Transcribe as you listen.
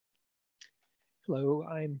Hello,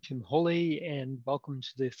 I'm Tim Holey, and welcome to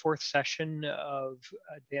the fourth session of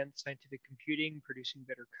Advanced Scientific Computing, Producing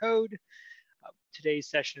Better Code. Today's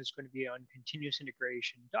session is going to be on continuous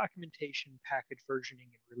integration, documentation, package versioning,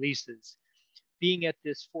 and releases. Being at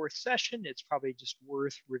this fourth session, it's probably just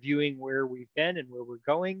worth reviewing where we've been and where we're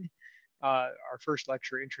going. Our first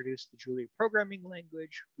lecture introduced the Julia programming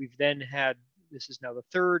language. We've then had, this is now the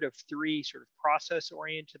third of three sort of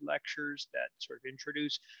process-oriented lectures that sort of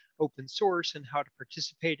introduce open source and how to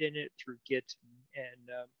participate in it through Git and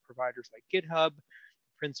providers like GitHub,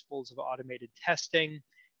 principles of automated testing.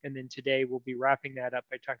 And then today we'll be wrapping that up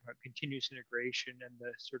by talking about continuous integration and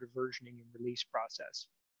the sort of versioning and release process.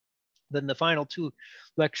 Then the final two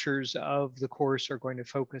lectures of the course are going to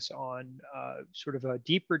focus on sort of a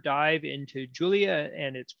deeper dive into Julia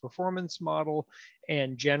and its performance model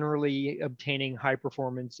and generally obtaining high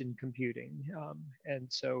performance in computing. And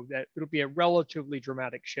so that it'll be a relatively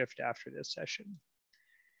dramatic shift after this session.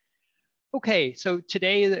 Okay, so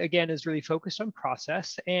today again is really focused on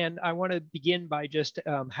process, and I want to begin by just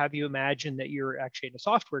have you imagine that you're actually in a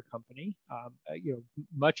software company.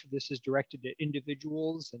 Much of this is directed at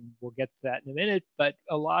individuals, and we'll get to that in a minute. But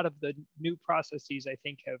a lot of the new processes, I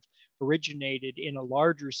think, have originated in a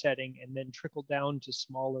larger setting and then trickled down to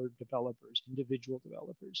smaller developers, individual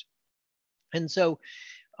developers. And so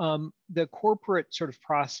the corporate sort of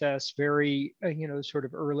process very, sort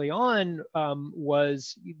of early on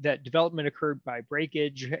was that development occurred by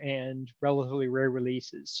breakage and relatively rare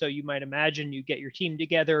releases. So you might imagine you get your team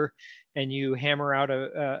together and you hammer out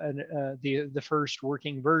the first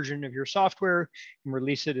working version of your software and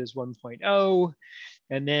release it as 1.0.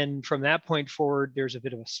 And then from that point forward, there's a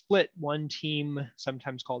bit of a split. One team,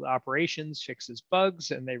 sometimes called operations, fixes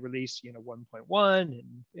bugs and they release 1.1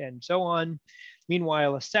 and so on.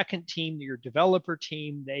 Meanwhile, a second team, your developer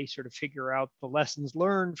team, they sort of figure out the lessons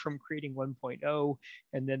learned from creating 1.0,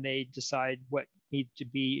 and then they decide what needs to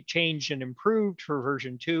be changed and improved for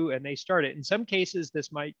version 2, and they start it. In some cases,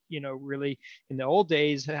 this might, really, in the old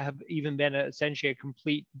days, have even been essentially a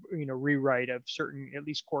complete, rewrite of certain, at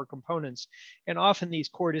least core components. And often these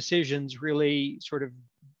core decisions really sort of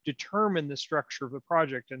determine the structure of the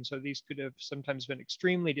project. And so these could have sometimes been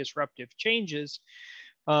extremely disruptive changes.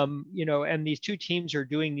 And these two teams are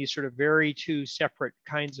doing these sort of very two separate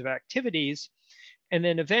kinds of activities. And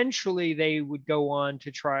then eventually they would go on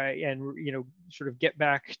to try and, sort of get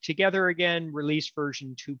back together again, release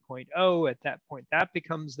version 2.0. At that point, that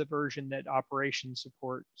becomes the version that operations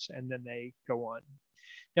supports, and then they go on.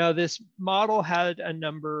 Now, this model had a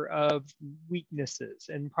number of weaknesses,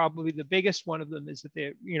 and probably the biggest one of them is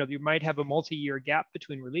that you might have a multi-year gap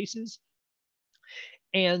between releases.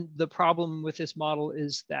 And the problem with this model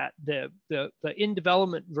is that the in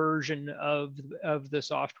development version of the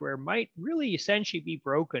software might really essentially be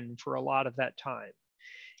broken for a lot of that time.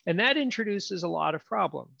 And that introduces a lot of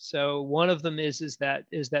problems. So one of them is that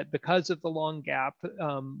because of the long gap,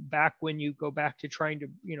 back when you go back to trying to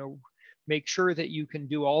make sure that you can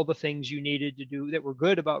do all the things you needed to do that were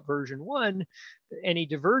good about version 1, any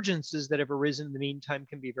divergences that have arisen in the meantime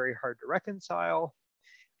can be very hard to reconcile.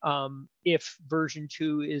 If version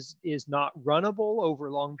 2 is not runnable over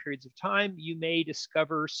long periods of time, you may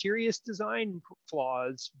discover serious design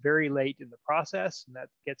flaws very late in the process, and that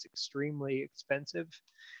gets extremely expensive.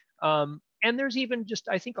 And there's even just,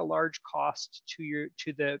 I think, a large cost to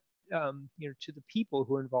the people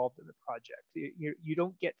who are involved in the project. You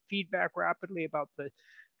don't get feedback rapidly about the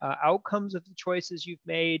outcomes of the choices you've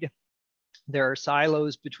made. There are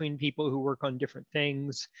silos between people who work on different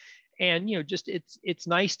things. And just it's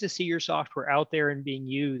nice to see your software out there and being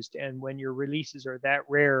used. And when your releases are that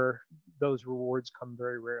rare, those rewards come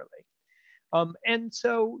very rarely. And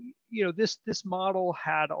so this model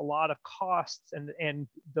had a lot of costs, and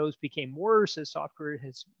those became worse as software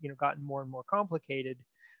has gotten more and more complicated.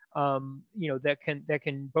 That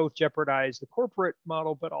can both jeopardize the corporate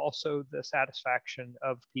model, but also the satisfaction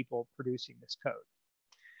of people producing this code.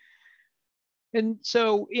 And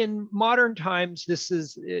so in modern times, this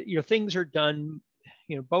is, things are done,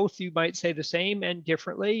 both you might say the same and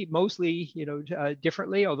differently, mostly,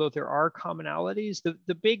 differently, although there are commonalities.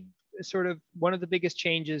 The big sort of, one of the biggest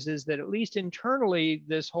changes is that at least internally,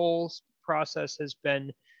 this whole process has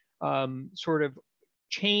been sort of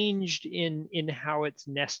changed in how it's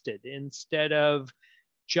nested. Instead of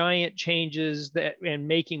giant changes and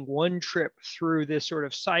making one trip through this sort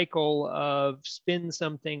of cycle of spin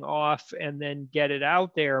something off and then get it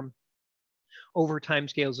out there over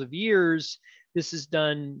timescales of years, this is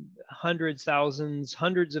done hundreds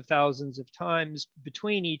of thousands of times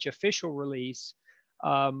between each official release.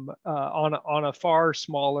 on a far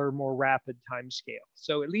smaller, more rapid time scale.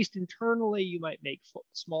 So at least internally, you might make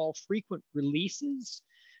small, frequent releases,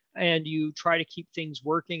 and you try to keep things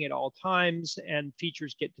working at all times, and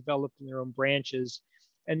features get developed in their own branches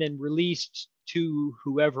and then released to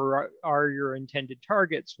whoever are your intended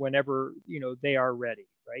targets whenever they are ready,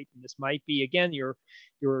 right? And this might be, again, your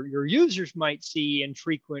users might see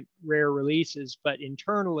infrequent, rare releases, but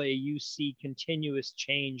internally you see continuous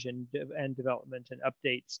change and development and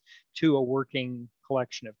updates to a working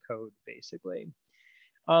collection of code, basically.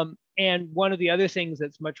 And one of the other things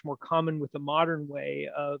that's much more common with the modern way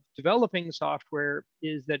of developing software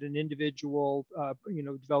is that an individual,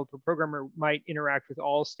 developer programmer might interact with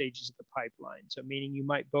all stages of the pipeline. So meaning you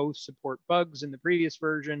might both support bugs in the previous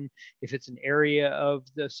version, if it's an area of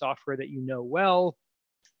the software that you know well,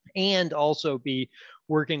 and also be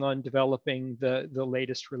working on developing the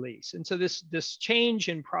latest release. And so this change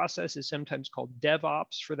in process is sometimes called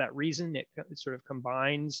DevOps for that reason. It sort of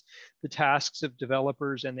combines the tasks of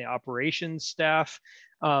developers and the operations staff.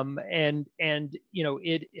 And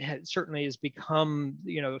it certainly has become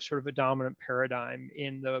sort of a dominant paradigm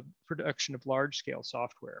in the production of large scale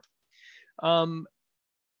software.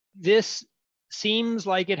 This seems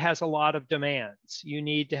like it has a lot of demands. You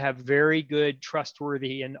need to have very good,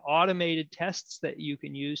 trustworthy, and automated tests that you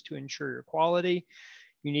can use to ensure your quality.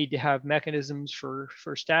 You need to have mechanisms for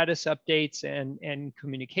status updates and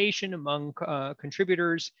communication among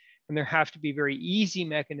contributors. And there have to be very easy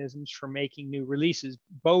mechanisms for making new releases,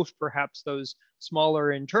 both perhaps those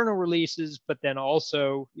smaller internal releases, but then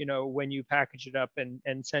also, when you package it up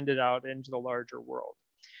and send it out into the larger world.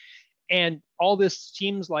 And all this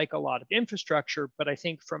seems like a lot of infrastructure, but I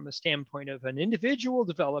think from a standpoint of an individual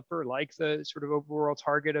developer, like the sort of overall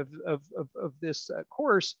target of this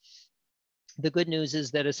course, the good news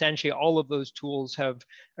is that essentially all of those tools have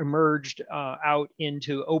emerged out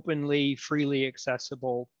into openly, freely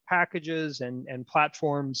accessible packages and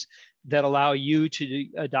platforms that allow you to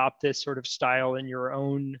adopt this sort of style in your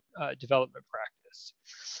own development practice.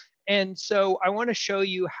 And so I want to show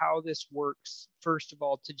you how this works, first of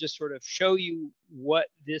all, to just sort of show you what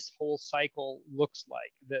this whole cycle looks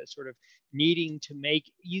like, the sort of needing to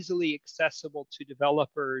make easily accessible to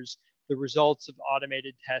developers the results of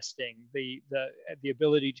automated testing, the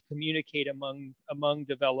ability to communicate among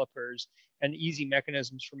developers, and easy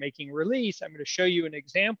mechanisms for making a release. I'm going to show you an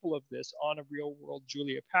example of this on a real world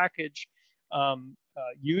Julia package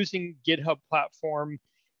using GitHub platform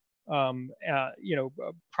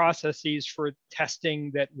processes for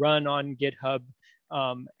testing that run on GitHub,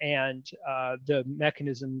 and the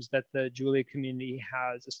mechanisms that the Julia community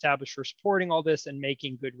has established for supporting all this and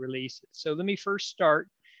making good releases. So let me first start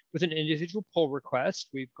with an individual pull request.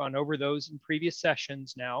 We've gone over those in previous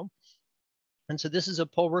sessions now. And so this is a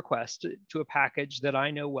pull request to a package that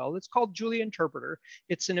I know well. It's called Julia Interpreter.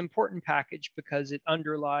 It's an important package because it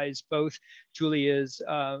underlies both Julia's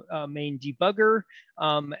main debugger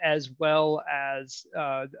as well as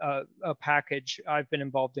a package I've been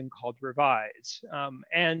involved in called Revise.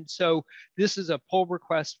 And so this is a pull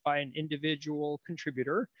request by an individual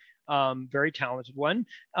contributor, very talented one,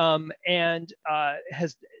 and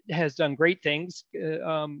has done great things,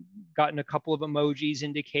 gotten a couple of emojis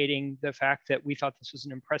indicating the fact that we thought this was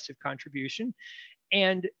an impressive contribution.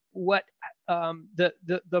 And what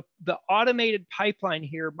the automated pipeline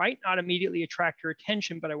here might not immediately attract your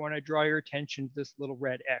attention, but I want to draw your attention to this little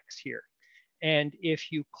red X here. And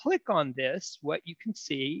if you click on this, what you can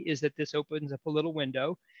see is that this opens up a little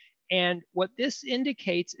window. And what this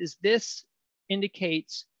indicates is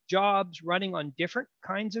jobs running on different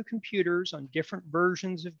kinds of computers on different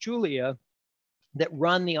versions of Julia that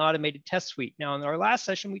run the automated test suite. Now, in our last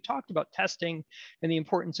session, we talked about testing and the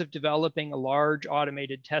importance of developing a large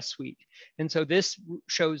automated test suite. And so this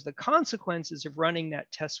shows the consequences of running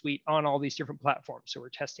that test suite on all these different platforms. So we're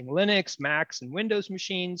testing Linux, Macs, and Windows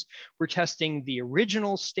machines. We're testing the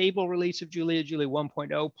original stable release of Julia, Julia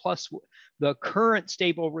 1.0, plus the current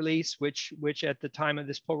stable release, which at the time of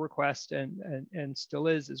this pull request and still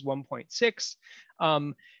is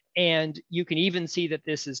 1.6. And you can even see that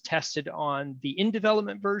this is tested on the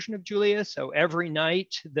in-development version of Julia. So every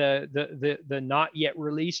night, the not yet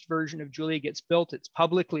released version of Julia gets built. It's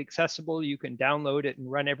publicly accessible. You can download it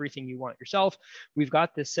and run everything you want yourself. We've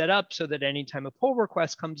got this set up so that anytime a pull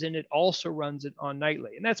request comes in, it also runs it on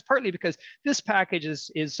nightly. And that's partly because this package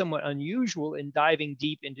is somewhat unusual in diving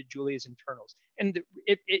deep into Julia's internals. And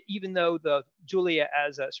even though the Julia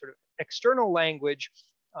as a sort of external language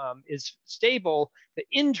is stable, the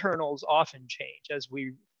internals often change as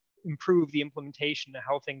we improve the implementation of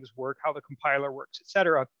how things work, how the compiler works, et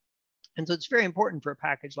cetera. And so it's very important for a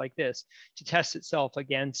package like this to test itself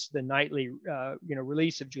against the nightly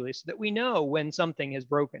release of Julia so that we know when something has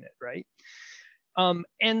broken it, right?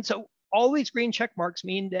 And so all these green check marks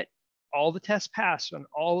mean that all the tests passed on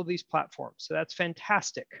all of these platforms. So that's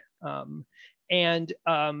fantastic.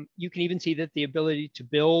 You can even see that the ability to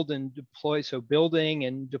build and deploy, so building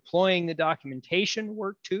and deploying the documentation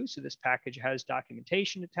work too. So this package has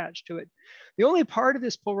documentation attached to it. The only part of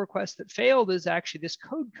this pull request that failed is actually this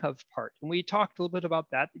code cov part. And we talked a little bit about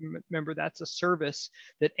that. Remember, that's a service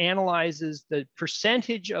that analyzes the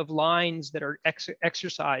percentage of lines that are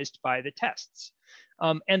exercised by the tests.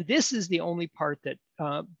 And this is the only part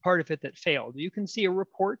of it that failed. You can see a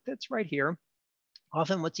report that's right here.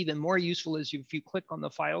 Often what's even more useful is if you click on the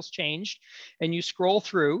files changed and you scroll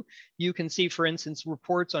through, you can see, for instance,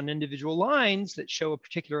 reports on individual lines that show a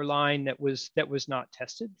particular line that was not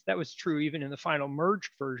tested. That was true even in the final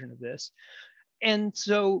merged version of this. And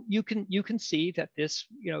so you can see that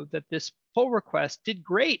this pull request did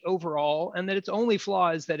great overall, and that its only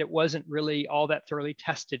flaw is that it wasn't really all that thoroughly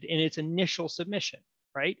tested in its initial submission,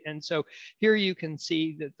 right? And so here you can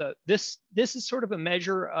see that this is sort of a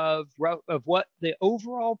measure of what the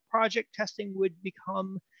overall project testing would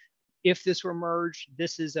become if this were merged.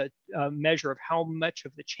 This is a measure of how much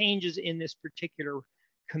of the changes in this particular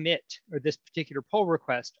commit or this particular pull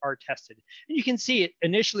request are tested. And you can see it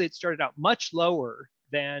initially, it started out much lower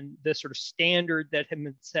than the sort of standard that had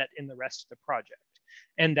been set in the rest of the project.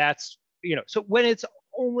 And that's, so when it's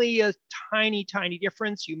only a tiny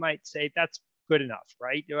difference, you might say that's good enough,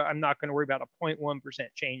 right? I'm not going to worry about a 0.1%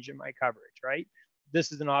 change in my coverage, right?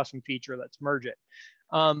 This is an awesome feature, let's merge it.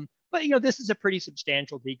 But this is a pretty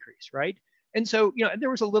substantial decrease, right? And so, there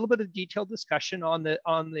was a little bit of detailed discussion on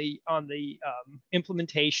the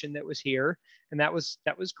implementation that was here, and that was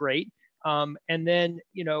great. And then,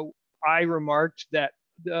 I remarked that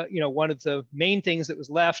one of the main things that was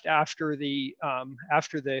left after the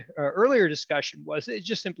earlier discussion was it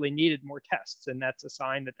just simply needed more tests, and that's a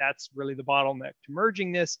sign that that's really the bottleneck to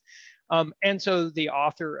merging this. And so the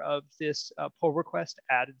author of this pull request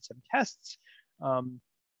added some tests.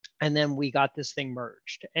 And then we got this thing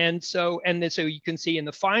merged. And so you can see in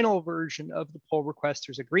the final version of the pull request,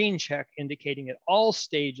 there's a green check indicating at all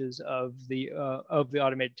stages of the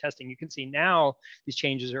automated testing. You can see now these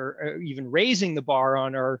changes are even raising the bar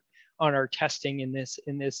on our testing in this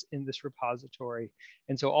repository.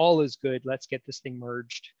 And so all is good. Let's get this thing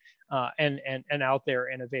merged and out there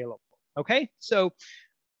and available. Okay, so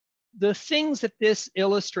the things that this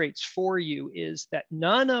illustrates for you is that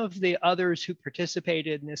none of the others who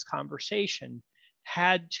participated in this conversation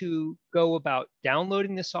had to go about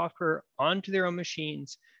downloading the software onto their own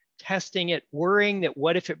machines, testing it, worrying that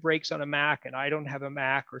what if it breaks on a Mac and I don't have a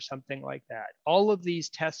Mac or something like that. All of these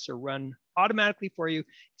tests are run automatically for you.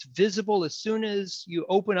 It's visible as soon as you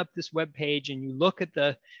open up this web page and you look at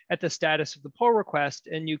the status of the pull request,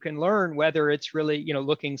 and you can learn whether it's really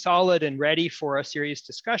looking solid and ready for a serious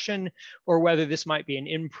discussion, or whether this might be an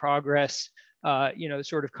in progress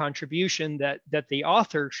sort of contribution that the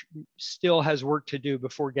author still has work to do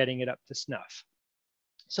before getting it up to snuff.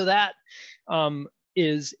 So that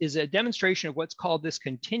is a demonstration of what's called this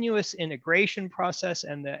continuous integration process,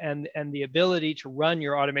 and the ability to run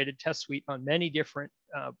your automated test suite on many different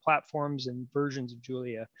platforms and versions of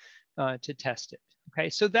Julia to test it. Okay,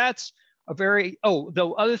 so that's a very,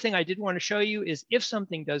 the other thing I did want to show you is if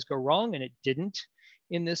something does go wrong, and it didn't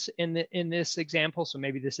in this example, so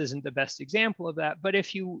maybe this isn't the best example of that, but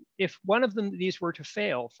if one of these were to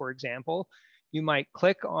fail, for example, you might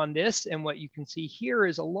click on this, and what you can see here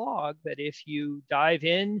is a log that if you dive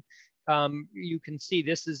in, you can see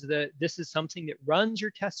this is something that runs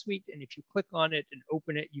your test suite. And if you click on it and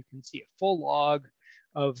open it, you can see a full log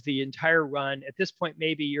of the entire run. At this point,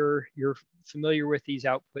 maybe you're familiar with these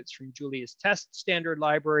outputs from Julia's test standard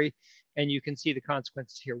library, and you can see the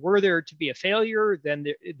consequences here. Were there to be a failure, then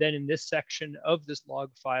in this section of this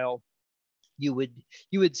log file, you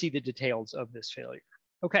would see the details of this failure.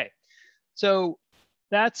 Okay. So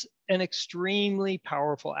that's an extremely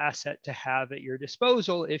powerful asset to have at your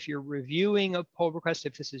disposal if you're reviewing a pull request.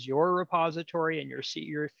 If this is your repository and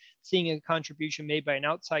you're seeing a contribution made by an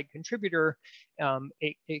outside contributor,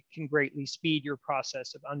 it can greatly speed your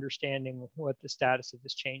process of understanding what the status of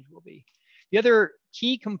this change will be. The other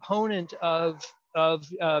key component of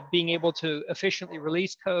being able to efficiently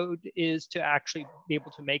release code is to actually be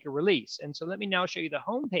able to make a release. And so let me now show you the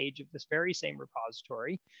home page of this very same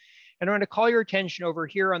repository. And I'm going to call your attention over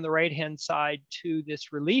here on the right-hand side to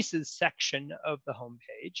this releases section of the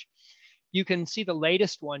homepage. You can see the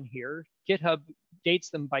latest one here, GitHub updates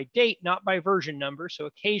them by date, not by version number. So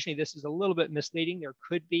occasionally this is a little bit misleading. There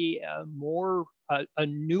could be a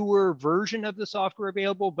newer version of the software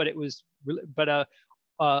available, but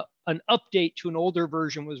an update to an older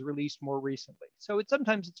version was released more recently. So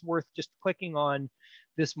sometimes it's worth just clicking on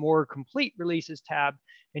this more complete releases tab.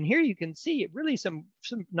 And here you can see really some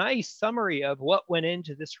nice summary of what went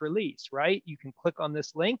into this release, right? You can click on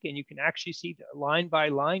this link and you can actually see the line by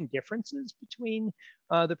line differences between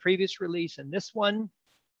the previous release and this one.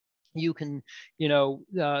 You can,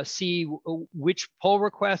 see which pull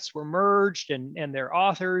requests were merged and their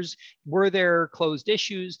authors. Were there closed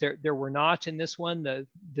issues? There were not in this one.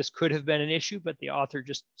 This could have been an issue, but the author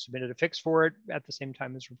just submitted a fix for it at the same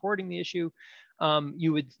time as reporting the issue.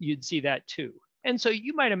 You'd see that too. And so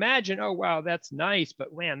you might imagine, oh, wow, that's nice,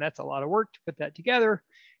 but man, that's a lot of work to put that together.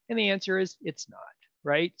 And the answer is it's not,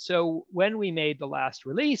 right? So when we made the last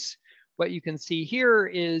release, what you can see here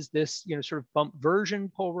is this, sort of bump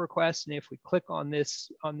version pull request. And if we click on this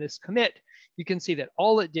commit, you can see that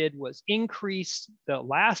all it did was increase the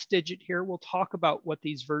last digit here. We'll talk about what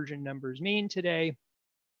these version numbers mean today.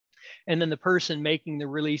 And then the person making the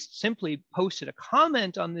release simply posted a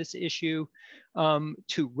comment on this issue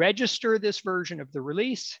to register this version of the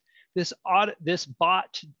release. This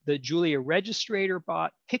bot, the Julia Registrator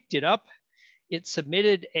bot, picked it up. It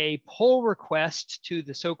submitted a pull request to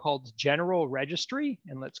the so-called general registry,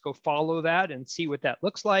 and let's go follow that and see what that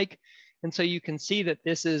looks like. And so you can see that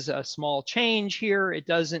this is a small change here.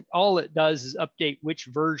 All it does is update which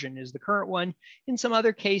version is the current one. In some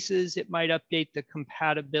other cases, it might update the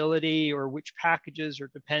compatibility or which packages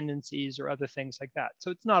or dependencies or other things like that.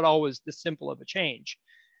 So it's not always this simple of a change.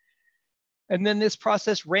 And then this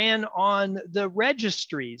process ran on the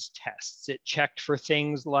registry's tests. It checked for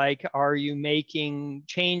things like, are you making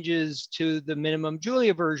changes to the minimum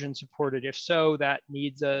Julia version supported? If so, that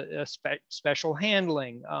needs a special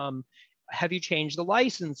handling. Have you changed the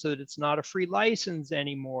license so that it's not a free license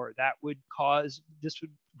anymore? This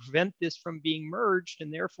would prevent this from being merged,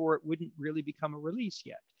 and therefore it wouldn't really become a release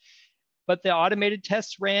yet. But the automated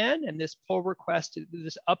tests ran, and this pull request,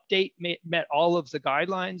 this update met all of the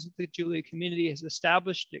guidelines that the Julia community has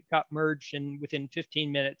established. It got merged and within 15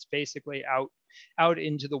 minutes, basically out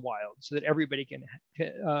into the wild, so that everybody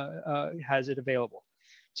has it available.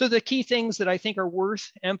 So the key things that I think are worth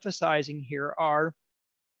emphasizing here are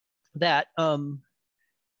that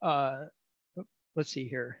let's see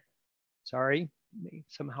here. Sorry,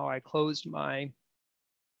 somehow I closed my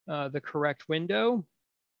the correct window.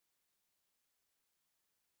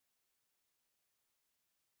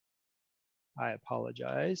 I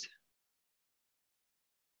apologize.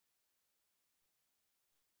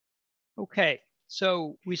 Okay,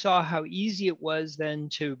 so we saw how easy it was then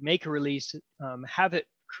to make a release, have it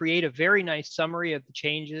create a very nice summary of the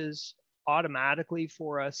changes automatically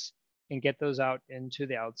for us and get those out into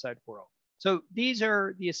the outside world. So these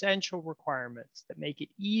are the essential requirements that make it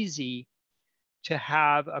easy to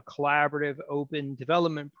have a collaborative, open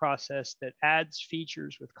development process that adds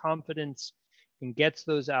features with confidence and gets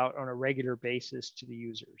those out on a regular basis to the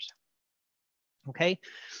users. Okay,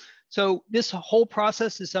 so this whole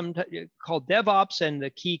process is called DevOps, and the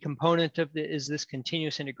key component of it is this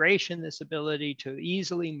continuous integration, this ability to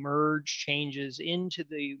easily merge changes into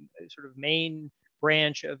the sort of main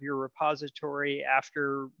branch of your repository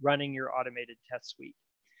after running your automated test suite.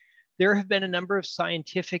 There have been a number of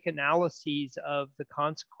scientific analyses of the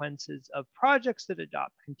consequences of projects that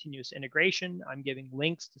adopt continuous integration. I'm giving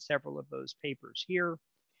links to several of those papers here.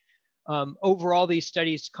 Overall, these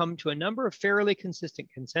studies come to a number of fairly consistent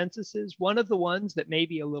consensuses. One of the ones that may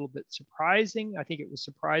be a little bit surprising, I think it was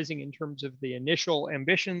surprising in terms of the initial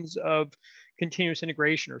ambitions of continuous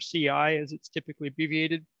integration, or CI as it's typically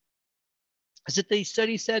abbreviated, is that the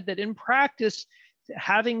study said that in practice,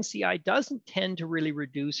 having CI doesn't tend to really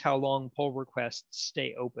reduce how long pull requests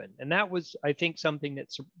stay open. And that was, I think, something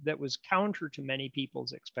that was counter to many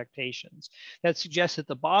people's expectations. That suggests that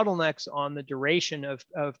the bottlenecks on the duration of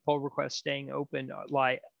pull requests staying open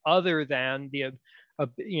lie other than the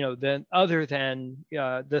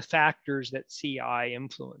factors that CI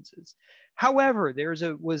influences. However, there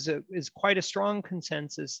is quite a strong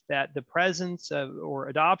consensus that the presence of or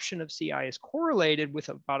adoption of CI is correlated with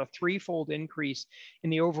about a threefold increase in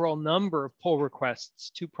the overall number of pull requests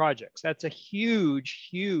to projects. That's a huge,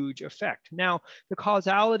 huge effect. Now, the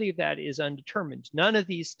causality of that is undetermined. None of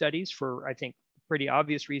these studies, for I think pretty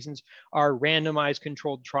obvious reasons, are randomized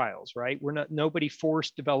controlled trials, right? Nobody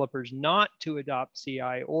forced developers not to adopt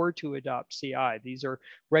CI or to adopt CI. These are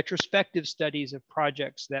retrospective studies of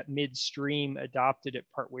projects that midstream adopted it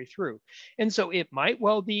partway through. And so it might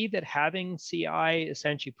well be that having CI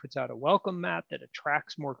essentially puts out a welcome mat that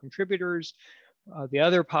attracts more contributors. The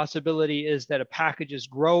other possibility is that a package's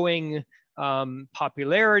growing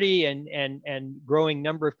popularity and growing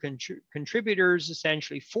number of contributors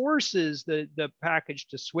essentially forces the package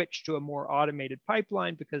to switch to a more automated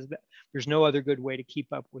pipeline because there's no other good way to keep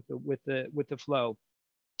up with the flow.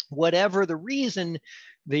 Whatever the reason,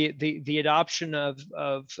 the adoption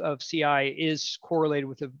of CI is correlated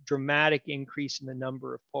with a dramatic increase in the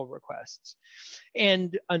number of pull requests.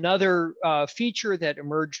 And another feature that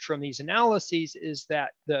emerged from these analyses is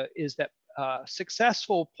that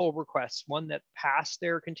successful pull requests, one that pass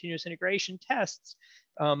their continuous integration tests,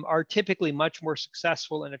 are typically much more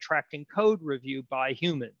successful in attracting code review by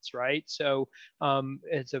humans, right? So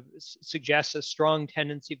it suggests a strong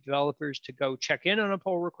tendency of developers to go check in on a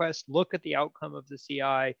pull request, look at the outcome of the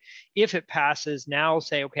CI. If it passes, now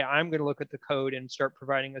say, okay, I'm going to look at the code and start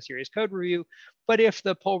providing a serious code review. But if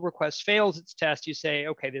the pull request fails its test, you say,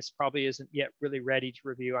 okay, this probably isn't yet really ready to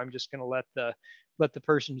review. I'm just going to let the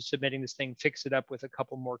person who's submitting this thing fix it up with a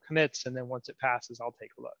couple more commits, and then once it passes, I'll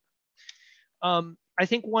take a look. I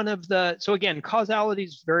think so again, causality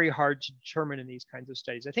is very hard to determine in these kinds of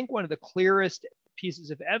studies. I think one of the clearest pieces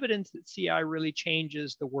of evidence that CI really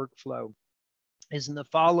changes the workflow is in the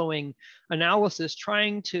following analysis,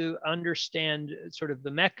 trying to understand sort of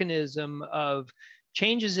the mechanism of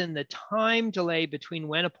changes in the time delay between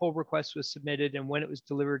when a pull request was submitted and when it was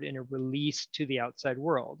delivered in a release to the outside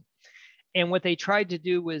world. And what they tried to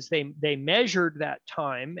do was they measured that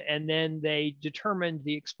time, and then they determined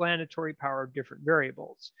the explanatory power of different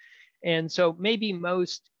variables. And so maybe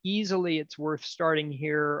most easily it's worth starting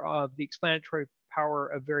here of the explanatory power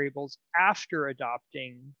of variables after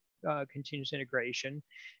adopting continuous integration.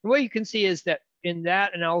 And what you can see is that in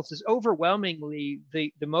that analysis, overwhelmingly,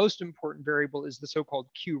 the most important variable is the so-called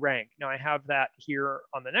Q rank. Now I have that here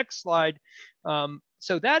on the next slide.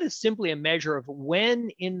 So that is simply a measure of when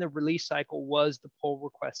in the release cycle was the pull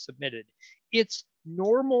request submitted. It's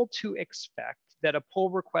normal to expect that a pull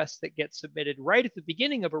request that gets submitted right at the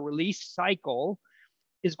beginning of a release cycle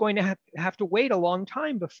is going to have to wait a long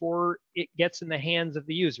time before it gets in the hands of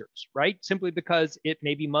the users, right? Simply because it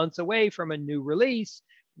may be months away from a new release.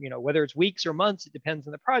 Whether it's weeks or months, it depends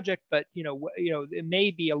on the project, but it may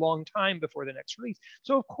be a long time before the next release.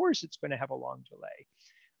 So of course it's going to have a long delay.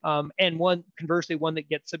 And conversely, one that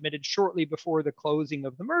gets submitted shortly before the closing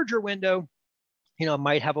of the merger window,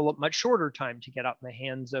 might have a much shorter time to get out in the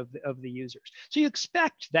hands of the users. So you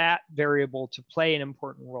expect that variable to play an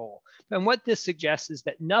important role. And what this suggests is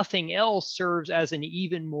that nothing else serves as an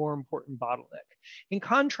even more important bottleneck. In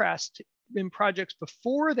contrast, in projects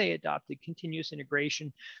before they adopted continuous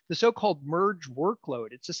integration, the so-called merge workload,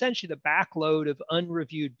 it's essentially the backload of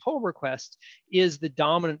unreviewed pull requests, is the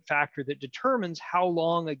dominant factor that determines how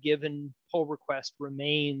long a given pull request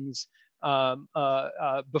remains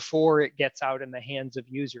before it gets out in the hands of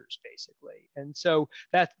users, basically. And so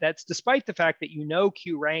that's despite the fact that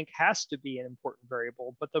Q rank has to be an important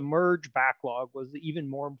variable, but the merge backlog was even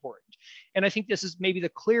more important. And I think this is maybe the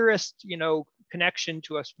clearest, connection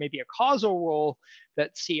to us, maybe a causal role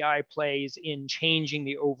that CI plays in changing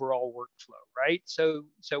the overall workflow, right? So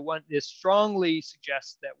this strongly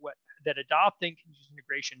suggests that adopting continuous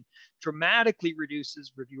integration dramatically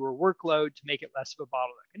reduces reviewer workload to make it less of a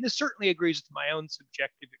bottleneck. And this certainly agrees with my own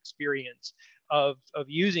subjective experience of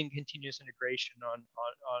using continuous integration on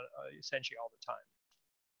essentially all the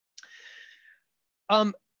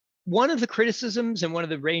time. One of the criticisms and one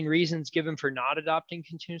of the main reasons given for not adopting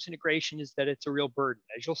continuous integration is that it's a real burden.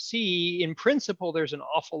 As you'll see, in principle, there's an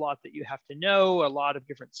awful lot that you have to know, a lot of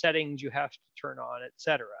different settings you have to turn on, et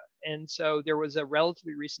cetera. And so there was a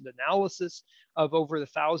relatively recent analysis of over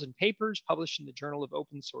 1,000 papers published in the Journal of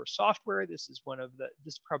Open Source Software. This is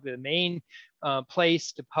probably the main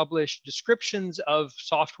place to publish descriptions of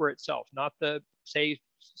software itself, not the, say,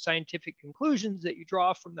 scientific conclusions that you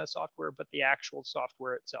draw from the software, but the actual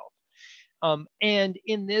software itself. And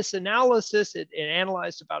in this analysis, it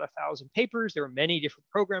analyzed about 1,000 papers. There were many different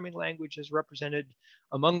programming languages represented.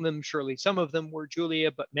 Among them, surely some of them were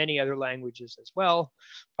Julia, but many other languages as well.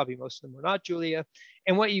 Probably most of them were not Julia.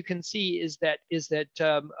 And what you can see is that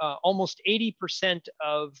almost 80%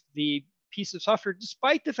 of the piece of software,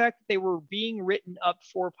 despite the fact that they were being written up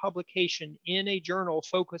for publication in a journal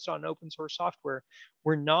focused on open source software,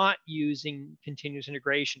 were not using continuous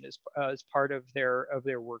integration as part of their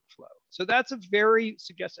workflow. So that's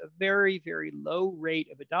suggests a very, very low rate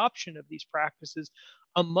of adoption of these practices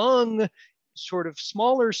among sort of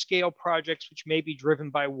smaller scale projects, which may be driven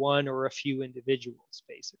by one or a few individuals,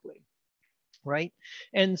 basically. Right.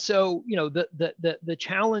 And so, the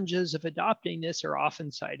challenges of adopting this are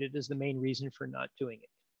often cited as the main reason for not doing it.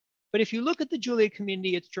 But if you look at the Julia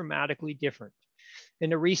community, it's dramatically different.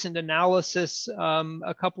 In a recent analysis,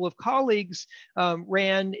 a couple of colleagues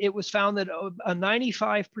ran, it was found that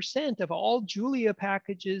 95% of all Julia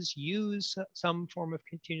packages use some form of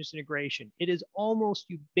continuous integration. It is almost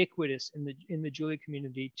ubiquitous in the Julia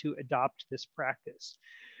community to adopt this practice.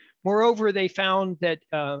 Moreover, they found that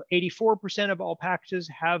 84% of all packages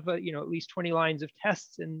have at least 20 lines of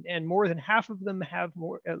tests, and more than half of them have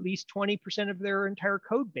at least 20% of their entire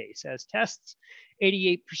code base as tests.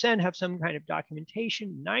 88% have some kind of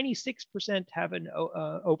documentation. 96% have an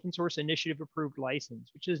open source initiative approved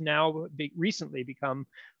license, which has now recently become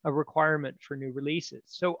a requirement for new releases.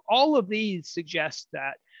 So all of these suggest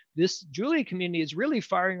that this Julia community is really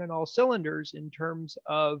firing on all cylinders in terms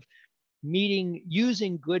of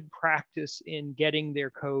using good practice in getting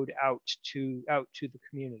their code out to the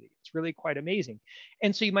community. It's really quite amazing.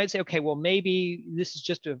 And so you might say, okay, well, maybe this is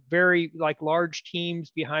just a very large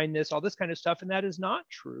teams behind this, all this kind of stuff. And that is not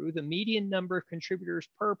true. The median number of contributors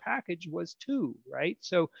per package was 2, right?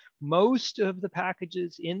 So most of the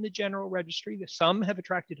packages in the general registry, some have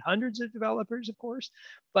attracted hundreds of developers, of course,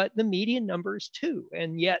 but the median number is 2.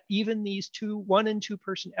 And yet even these 1 and 2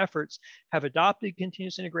 person efforts have adopted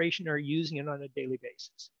continuous integration or using it on a daily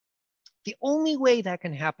basis. The only way that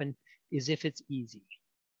can happen is if it's easy,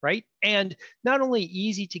 right? And not only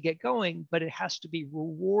easy to get going, but it has to be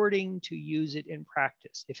rewarding to use it in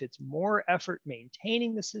practice. If it's more effort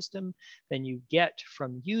maintaining the system than you get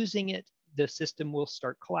from using it, the system will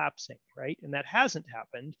start collapsing, right? And that hasn't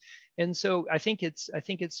happened. And so I think it's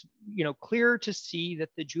clear to see that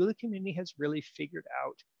the Julia community has really figured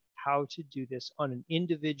out how to do this on an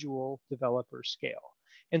individual developer scale.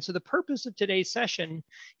 And so the purpose of today's session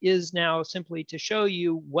is now simply to show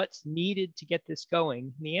you what's needed to get this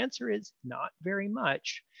going. And the answer is not very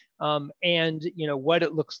much. And what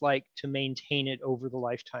it looks like to maintain it over the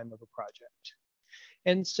lifetime of a project.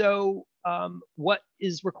 And so what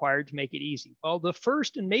is required to make it easy? Well, the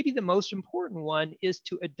first and maybe the most important one is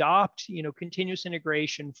to adopt continuous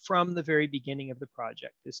integration from the very beginning of the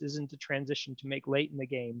project. This isn't a transition to make late in the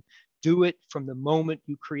game. Do it from the moment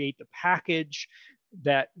you create the package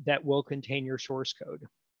that will contain your source code.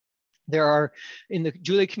 In the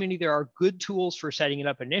Julia community, there are good tools for setting it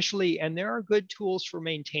up initially, and there are good tools for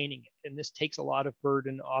maintaining it. And this takes a lot of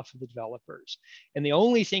burden off of the developers. And the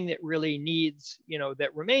only thing that really needs,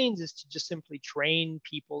 that remains is to just simply train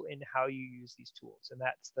people in how you use these tools. And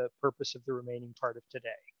that's the purpose of the remaining part of today.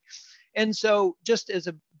 And so just as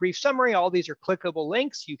a brief summary, all these are clickable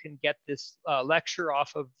links. You can get this lecture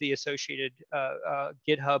off of the associated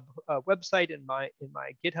GitHub website in my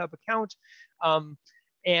GitHub account.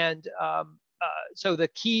 So the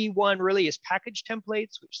key one really is package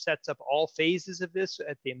templates, which sets up all phases of this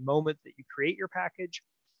at the moment that you create your package.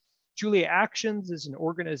 Julia Actions is an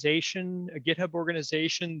organization, a GitHub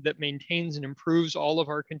organization that maintains and improves all of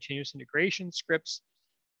our continuous integration scripts.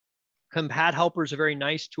 Compat Helper is a very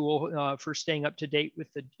nice tool for staying up to date with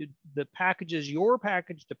the packages your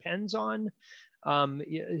package depends on.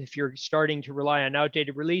 If you're starting to rely on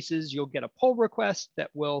outdated releases, you'll get a pull request that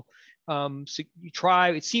will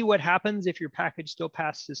see what happens if your package still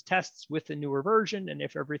passes tests with the newer version, and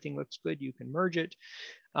if everything looks good, you can merge it.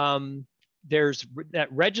 There's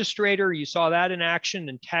that registrator, you saw that in action,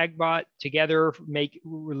 and Tagbot together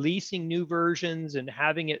releasing new versions and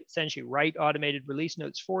having it essentially write automated release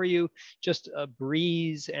notes for you, just a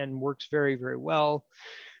breeze and works very, very well.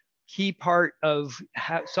 Key part of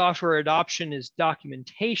software adoption is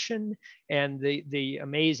documentation, and the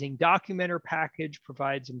amazing Documenter package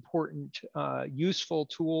provides important, useful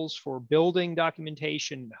tools for building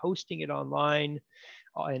documentation, hosting it online,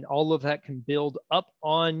 and all of that can build up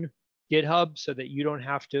on GitHub so that you don't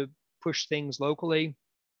have to push things locally.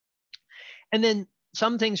 And then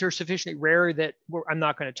some things are sufficiently rare that I'm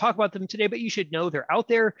not going to talk about them today, but you should know they're out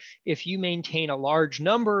there. If you maintain a large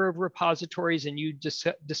number of repositories and you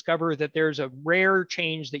discover that there's a rare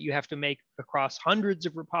change that you have to make across hundreds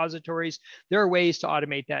of repositories, there are ways to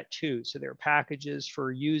automate that too. So there are packages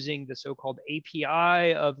for using the so-called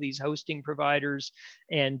API of these hosting providers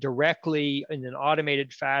and directly in an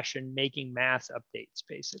automated fashion making mass updates,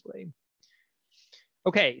 basically.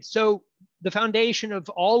 Okay, so the foundation of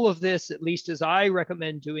all of this, at least as I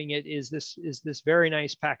recommend doing it, is this very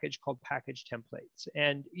nice package called package templates.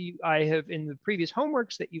 And I have, in the previous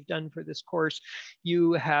homeworks that you've done for this course,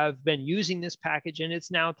 you have been using this package, and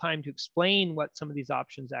it's now time to explain what some of these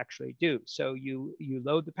options actually do. So you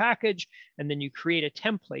load the package, and then you create a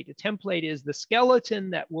template. A template is the skeleton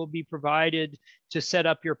that will be provided to set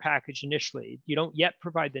up your package initially. You don't yet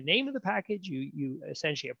provide the name of the package. You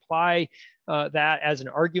essentially apply that as an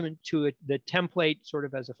argument to it, the template, sort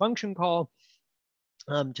of as a function call,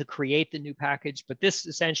 to create the new package. But this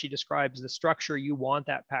essentially describes the structure you want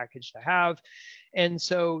that package to have. And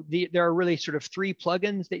so there are really sort of three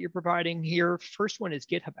plugins that you're providing here. First one is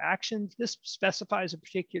GitHub Actions. This specifies a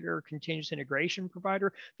particular continuous integration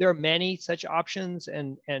provider. There are many such options,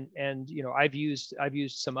 and you know, I've used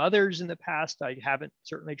some others in the past. I haven't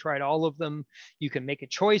certainly tried all of them. You can make a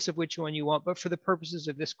choice of which one you want, but for the purposes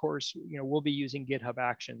of this course, you know, we'll be using GitHub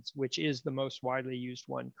Actions, which is the most widely used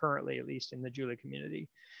one currently, at least in the Julia community.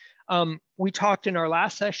 We talked in our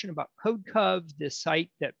last session about CodeCov, this site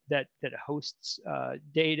that hosts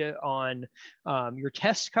data on your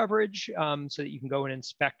test coverage, so that you can go and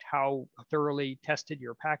inspect how thoroughly tested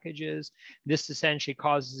your package is. This essentially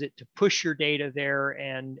causes it to push your data there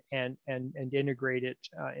and integrate it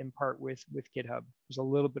in part with GitHub. There's a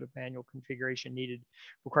little bit of manual configuration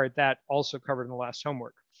required. That also covered in the last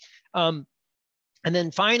homework. And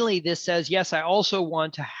then finally, this says, yes, I also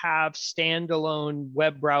want to have standalone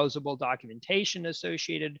web browsable documentation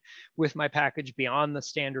associated with my package beyond the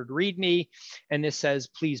standard README. And this says,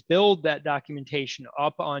 please build that documentation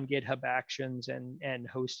up on GitHub Actions and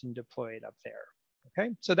host and deploy it up there.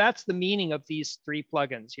 Okay, so that's the meaning of these three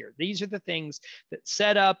plugins here. These are the things that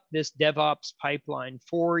set up this DevOps pipeline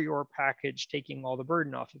for your package, taking all the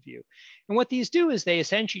burden off of you. And what these do is they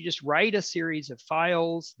essentially just write a series of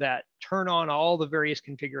files that turn on all the various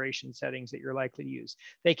configuration settings that you're likely to use.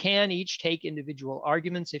 They can each take individual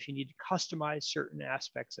arguments if you need to customize certain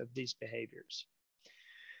aspects of these behaviors.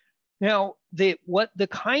 Now, the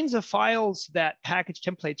kinds of files that package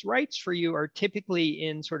templates writes for you are typically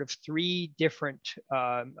in sort of three different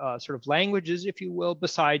sort of languages, if you will,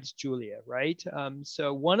 besides Julia, right?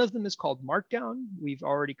 So one of them is called Markdown. We've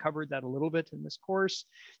already covered that a little bit in this course.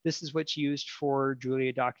 This is what's used for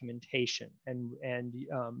Julia documentation.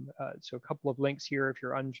 So a couple of links here if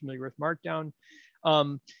you're unfamiliar with Markdown.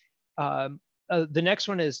 The next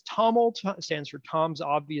one is TOML, stands for Tom's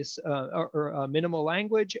Obvious or Minimal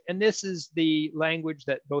Language. And this is the language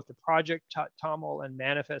that both the project.toml and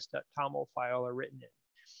manifest.toml file are written in.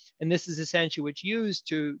 And this is essentially what's used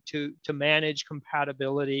to manage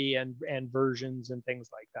compatibility and versions and things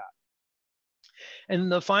like that.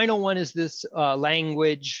 And the final one is this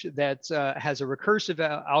language that has a recursive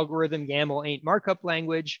algorithm, YAML ain't markup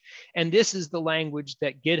language. And this is the language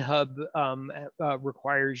that GitHub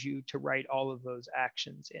requires you to write all of those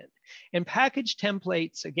actions in. And package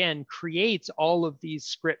templates, again, creates all of these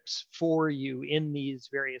scripts for you in these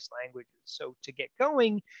various languages. So to get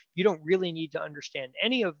going, you don't really need to understand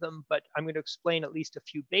any of them, but I'm going to explain at least a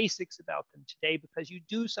few basics about them today, because you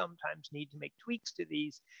do sometimes need to make tweaks to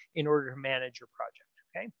these in order to manage your project.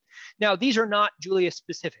 Okay. Now, these are not Julia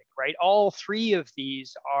specific, right? All three of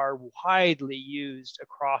these are widely used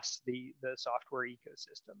across the software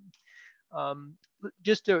ecosystem.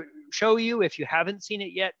 Just to show you, if you haven't seen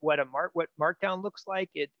it yet, what Markdown looks like,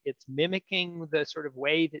 it's mimicking the sort of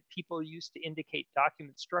way that people used to indicate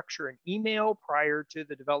document structure in email prior to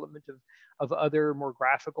the development of other more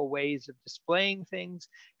graphical ways of displaying things.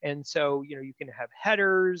 And so, you know, you can have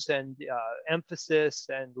headers and emphasis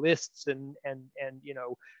and lists and you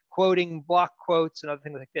know, quoting block quotes and other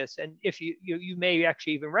things like this. And if you may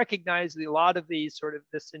actually even recognize that a lot of these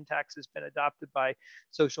this syntax has been adopted by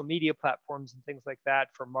social media platforms and things like that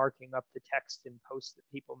for marking up the text in posts that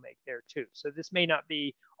people make there too. So this may not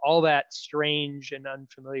be all that strange and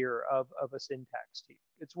unfamiliar of a syntax to you.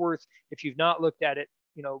 It's worth, if you've not looked at it,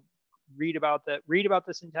 you know, read about the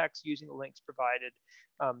syntax using the links provided,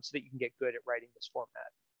 so that you can get good at writing this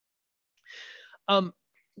format.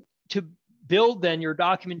 To build then your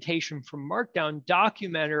documentation from Markdown,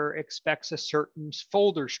 Documenter expects a certain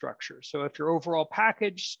folder structure. So if your overall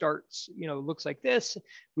package starts, you know, looks like this,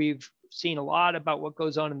 we've seen a lot about what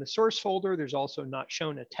goes on in the source folder. There's also not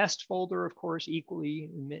shown a test folder, of course, equally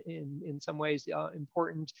in some ways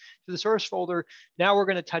important to the source folder. Now we're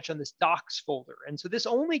going to touch on this docs folder. And so this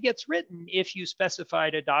only gets written if you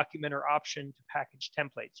specified a Documenter option to package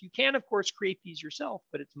templates. You can, of course, create these yourself,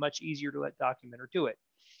 but it's much easier to let Documenter do it.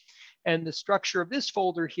 And the structure of this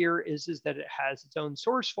folder here is that it has its own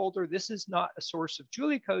source folder. This is not a source of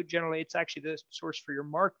Julia code. Generally, it's actually the source for your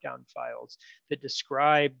markdown files that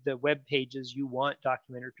describe the web pages you want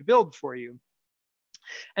Documenter to build for you.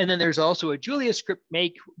 And then there's also a Julia script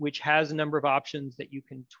make, which has a number of options that you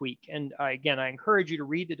can tweak. And again, I encourage you to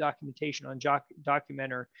read the documentation on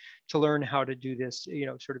Documenter to learn how to do this,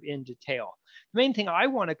 sort of in detail. The main thing I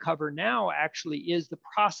want to cover now actually is the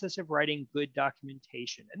process of writing good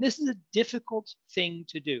documentation. And this is a difficult thing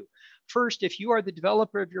to do. First, if you are the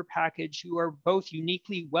developer of your package, you are both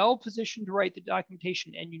uniquely well positioned to write the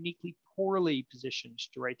documentation and uniquely poorly positioned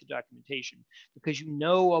to write the documentation because you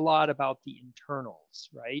know a lot about the internals,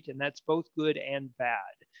 right? And that's both good and bad.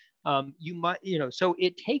 So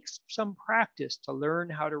it takes some practice to learn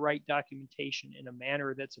how to write documentation in a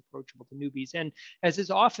manner that's approachable to newbies. And as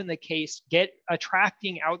is often the case,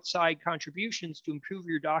 attracting outside contributions to improve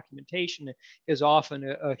your documentation is often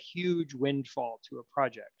a huge windfall to a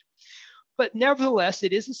project. But nevertheless,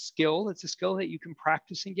 it is a skill. It's a skill that you can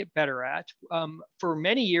practice and get better at. For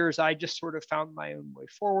many years, I just sort of found my own way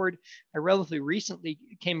forward. I relatively recently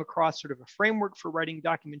came across sort of a framework for writing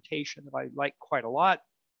documentation that I like quite a lot.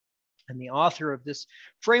 And the author of this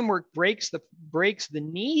framework breaks the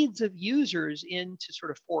needs of users into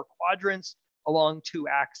sort of 4 quadrants along 2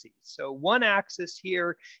 axes. So one axis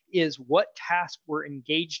here is what task we're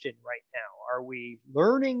engaged in right now. Are we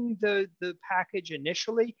learning the package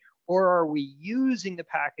initially? Or are we using the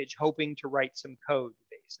package hoping to write some code,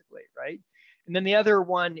 basically, right? And then the other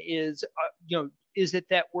one is, is it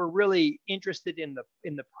that we're really interested in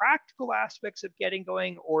the practical aspects of getting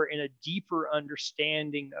going, or in a deeper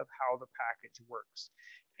understanding of how the package works?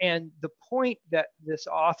 And the point that this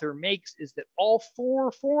author makes is that all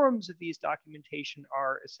 4 forms of these documentation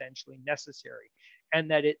are essentially necessary, and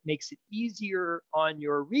that it makes it easier on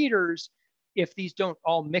your readers if these don't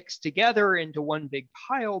all mix together into one big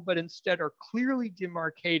pile, but instead are clearly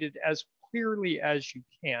demarcated as clearly as you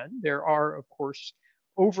can. There are, of course,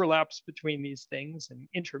 overlaps between these things and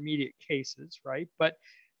intermediate cases, right? But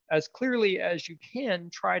as clearly as you can,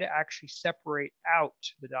 try to actually separate out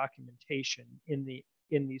the documentation in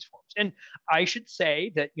these forms. And I should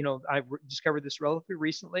say that, I've discovered this relatively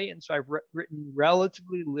recently, and so I've written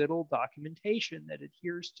relatively little documentation that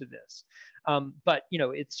adheres to this. But,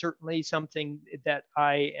 it's certainly something that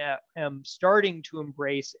I am starting to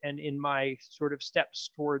embrace, and in my sort of steps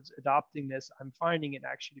towards adopting this, I'm finding it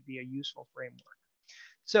actually to be a useful framework.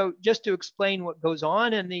 So just to explain what goes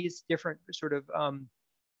on in these different sort of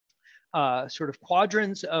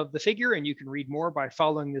quadrants of the figure, and you can read more by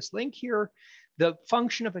following this link here. The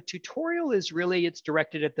function of a tutorial is really, it's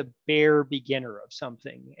directed at the bare beginner of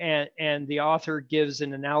something. And the author gives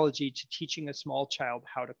an analogy to teaching a small child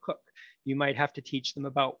how to cook. You might have to teach them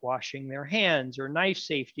about washing their hands or knife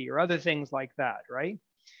safety or other things like that, right?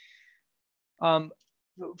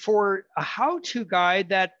 For a how-to guide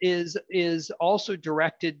that is also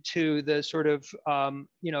directed to the sort of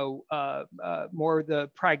more the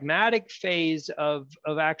pragmatic phase of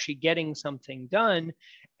actually getting something done.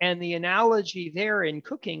 And the analogy there in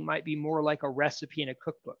cooking might be more like a recipe in a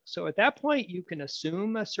cookbook. So at that point, you can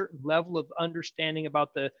assume a certain level of understanding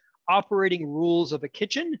about the operating rules of a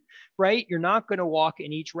kitchen, right? You're not going to walk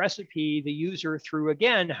in each recipe the user through,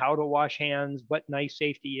 again, how to wash hands, what knife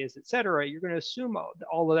safety is, et cetera. You're going to assume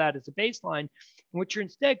all of that as a baseline. And what you're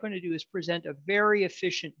instead going to do is present a very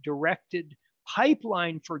efficient, directed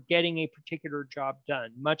pipeline for getting a particular job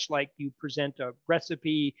done, much like you present a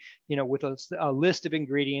recipe, with a list of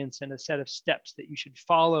ingredients and a set of steps that you should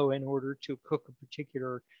follow in order to cook a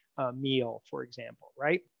particular meal, for example,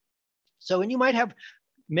 right? So, and you might have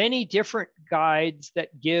many different guides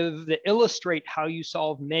that illustrate how you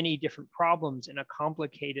solve many different problems in a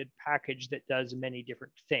complicated package that does many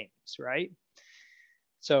different things, right?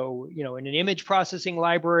 So, in an image processing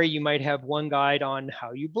library, you might have one guide on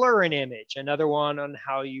how you blur an image, another one on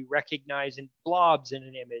how you recognize blobs in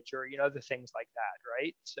an image, or other things like that,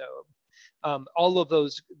 right? So, all of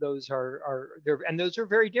those are there, and those are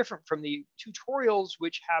very different from the tutorials,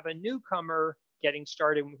 which have a newcomer getting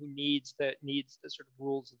started who needs the sort of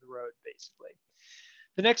rules of the road, basically.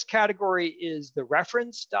 The next category is the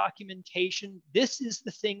reference documentation. This is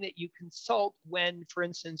the thing that you consult when, for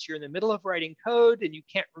instance, you're in the middle of writing code and you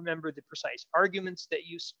can't remember the precise arguments that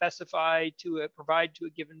you specify to provide to a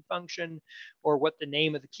given function, or what the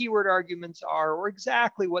name of the keyword arguments are, or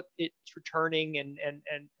exactly what it's returning and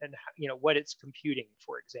what it's computing,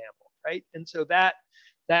 for example, right? And so that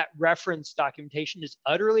reference documentation is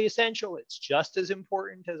utterly essential. It's just as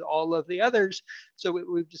important as all of the others. So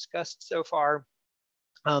what we've discussed so far.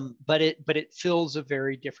 but it fills a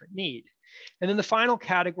very different need. And then the final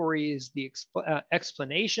category is the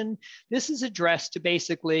explanation. This is addressed to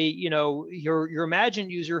basically, your imagined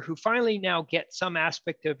user who finally now gets some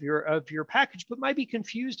aspect of your package, but might be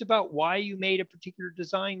confused about why you made a particular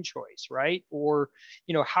design choice, right? Or,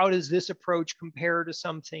 how does this approach compare to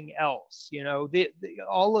something else?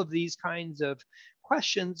 All of these kinds of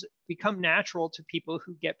questions become natural to people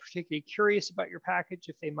who get particularly curious about your package.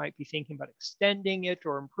 If they might be thinking about extending it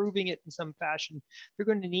or improving it in some fashion, they're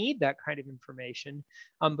going to need that kind of information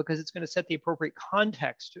because it's going to set the appropriate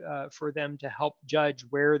context for them to help judge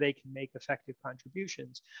where they can make effective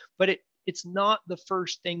contributions. But it's not the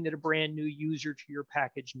first thing that a brand new user to your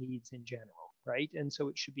package needs in general, right? And so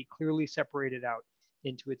it should be clearly separated out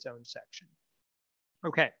into its own section.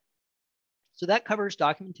 Okay, so that covers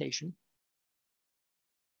documentation.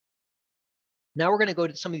 Now we're going to go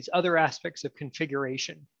to some of these other aspects of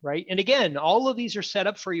configuration, right? And again, all of these are set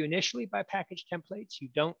up for you initially by package templates. You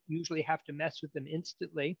don't usually have to mess with them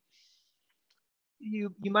instantly.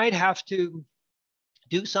 You might have to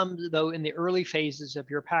do some, though, in the early phases of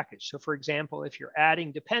your package. So for example, if you're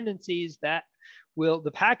adding dependencies, the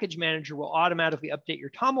package manager will automatically update your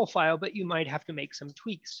TOML file, but you might have to make some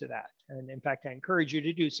tweaks to that. And in fact, I encourage you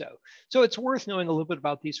to do so. So it's worth knowing a little bit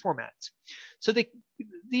about these formats. So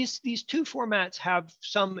these two formats have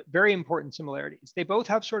some very important similarities. They both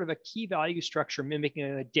have sort of a key value structure mimicking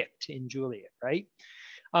a dict in Juliet, right?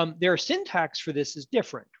 Their syntax for this is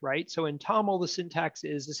different, right? So in TOML, the syntax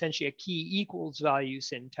is essentially a key equals value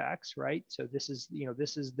syntax, right? So this is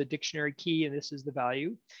the dictionary key and this is the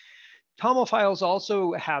value. TOML files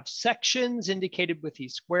also have sections indicated with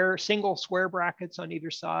these single square brackets on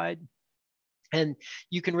either side. And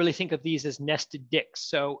you can really think of these as nested dicts.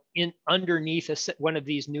 So underneath one of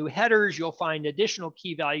these new headers, you'll find additional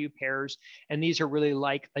key value pairs. And these are really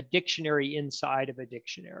like a dictionary inside of a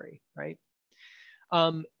dictionary, right?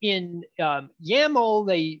 In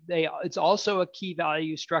YAML, it's also a key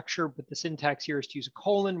value structure, but the syntax here is to use a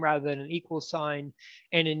colon rather than an equal sign.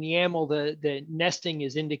 And in YAML, the nesting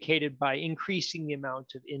is indicated by increasing the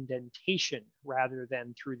amount of indentation rather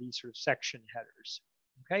than through these sort of section headers.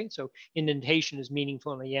 Okay, so indentation is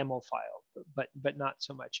meaningful in a YAML file, but not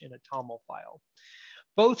so much in a TOML file.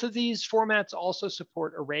 Both of these formats also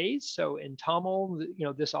support arrays. So in TOML,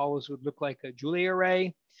 this always would look like a Julia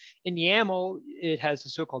array. In YAML, it has the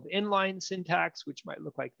so-called inline syntax, which might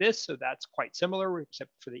look like this. So that's quite similar,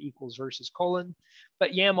 except for the equals versus colon.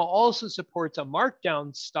 But YAML also supports a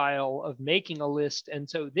markdown style of making a list. And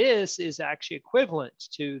so this is actually equivalent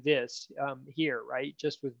to this here, right?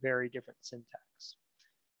 Just with very different syntax.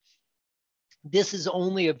 This is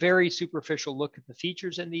only a very superficial look at the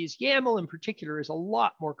features in these. YAML in particular is a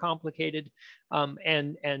lot more complicated,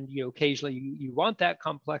 and occasionally you want that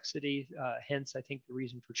complexity. Hence, I think the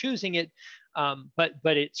reason for choosing it.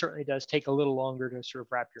 But it certainly does take a little longer to sort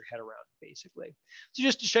of wrap your head around, basically. So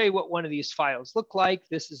just to show you what one of these files look like,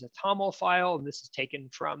 this is a TOML file, and this is taken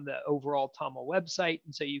from the overall TOML website.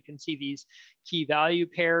 And so you can see these key value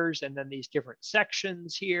pairs and then these different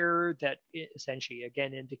sections here that essentially,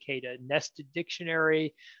 again, indicate a nested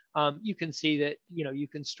dictionary. You can see that, you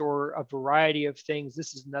can store a variety of things.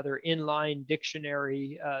 This is another inline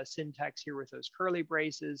dictionary syntax here with those curly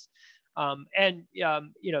braces.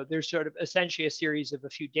 There's sort of essentially a series of a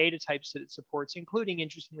few data types that it supports, including,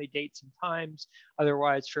 interestingly, dates and times,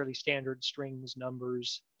 otherwise fairly standard strings,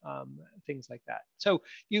 numbers, things like that. So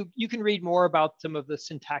you can read more about some of the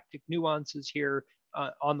syntactic nuances here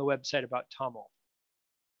on the website about TOML.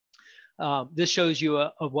 This shows you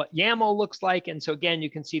of what YAML looks like. And so again, you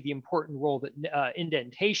can see the important role that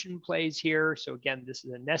indentation plays here. So again, this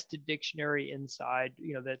is a nested dictionary inside,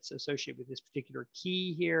 that's associated with this particular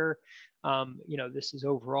key here. This is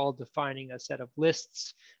overall defining a set of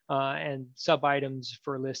lists and sub items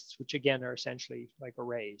for lists, which again are essentially like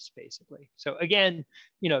arrays, basically. So again,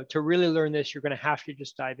 to really learn this, you're going to have to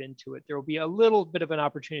just dive into it. There will be a little bit of an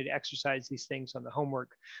opportunity to exercise these things on the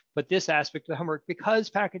homework, but this aspect of the homework, because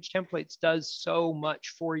package templates does so much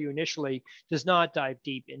for you initially, does not dive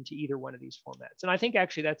deep into either one of these formats. And I think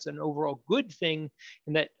actually that's an overall good thing,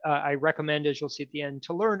 and that I recommend, as you'll see at the end,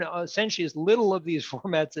 to learn essentially as little of these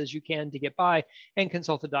formats as you can to get by, and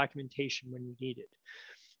consult the documentation when you need it.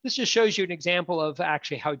 This just shows you an example of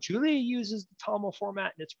actually how Julia uses the TOML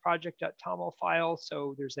format in its project.toml file.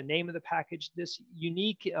 So there's the name of the package. This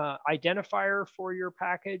unique identifier for your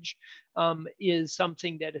package is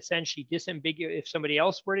something that essentially disambiguates. If somebody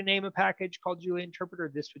else were to name a package called Julia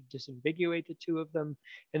Interpreter, this would disambiguate the two of them.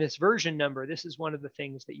 And this version number, this is one of the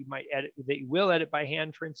things that you might edit, that you will edit by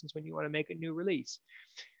hand, for instance, when you want to make a new release.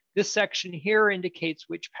 This section here indicates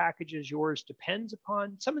which packages yours depends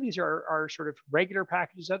upon. Some of these are sort of regular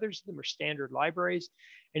packages, others of them are standard libraries.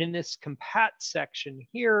 And in this compat section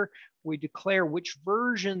here, we declare which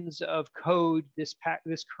versions of code this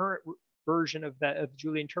current version of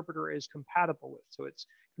Julia interpreter is compatible with. So it's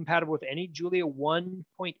compatible with any Julia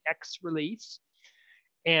 1.x release.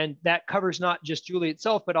 And that covers not just Julia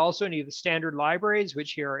itself, but also any of the standard libraries,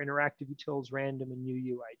 which here are interactive utils, random, and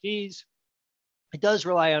UUIDs. It does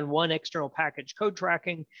rely on one external package code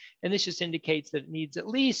tracking, and this just indicates that it needs at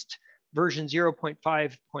least version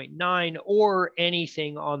 0.5.9 or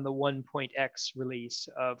anything on the 1.x release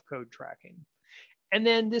of code tracking. And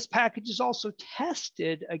then this package is also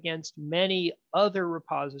tested against many other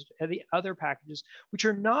repositories, the other packages, which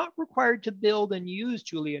are not required to build and use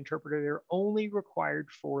Julia Interpreter. They're only required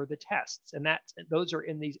for the tests. And those are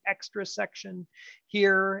in these extra section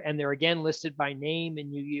here. And they're again listed by name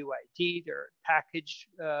and UUID. Their package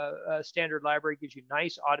standard library gives you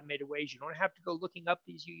nice automated ways. You don't have to go looking up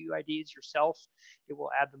these UUIDs yourself. It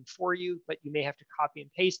will add them for you, but you may have to copy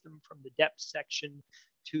and paste them from the depth section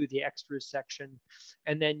to the extras section.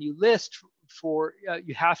 And then you list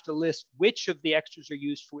you have to list which of the extras are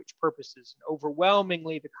used for which purposes. And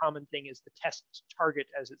overwhelmingly, the common thing is the test target,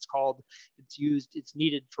 as it's called. It's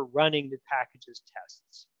needed for running the package's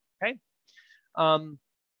tests, okay?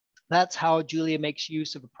 That's how Julia makes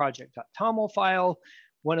use of a project.toml file.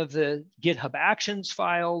 One of the GitHub Actions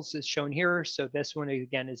files is shown here. So this one,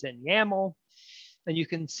 again, is in YAML. And you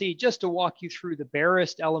can see, just to walk you through the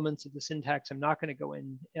barest elements of the syntax, I'm not going to go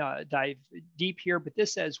in dive deep here, but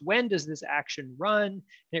this says, when does this action run? And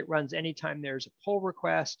it runs anytime there's a pull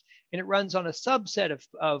request, and it runs on a subset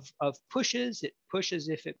of pushes. It pushes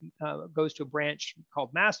if it goes to a branch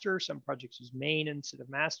called master. Some projects use main instead of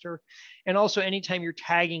master. And also anytime you're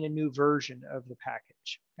tagging a new version of the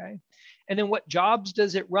package, okay? And then what jobs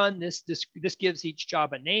does it run? This gives each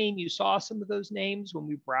job a name. You saw some of those names when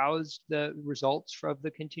we browsed the results from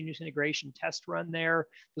the continuous integration test run there.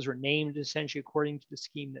 Those were named essentially according to the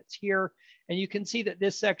scheme that's here. And you can see that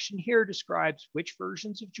this section here describes which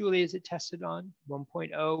versions of Julia is it tested on,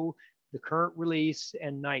 1.0, the current release,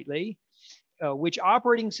 and nightly. Which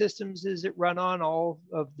operating systems is it run on, all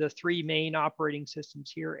of the 3 main operating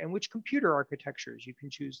systems here, and which computer architectures. You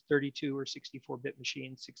can choose 32 or 64-bit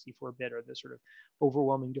machines. 64-bit are the sort of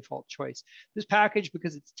overwhelming default choice. This package,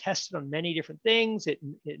 because it's tested on many different things,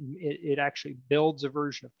 it actually builds a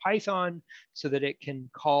version of Python so that it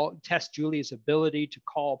can test Julia's ability to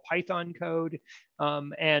call Python code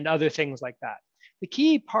and other things like that. The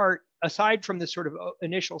key part, aside from the sort of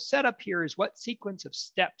initial setup here, is what sequence of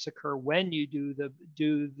steps occur when you do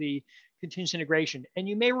the continuous integration. And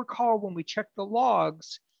you may recall when we checked the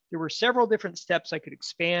logs, there were several different steps. I could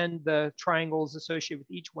expand the triangles associated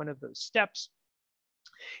with each one of those steps.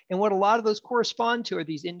 And what a lot of those correspond to are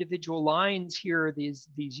these individual lines here, these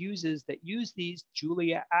uses that use these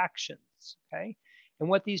Julia actions, okay? And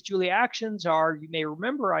what these Julia actions are, you may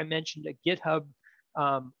remember I mentioned a GitHub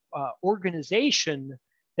organization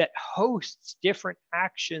that hosts different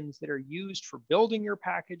actions that are used for building your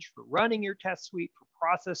package, for running your test suite, for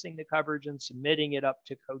processing the coverage and submitting it up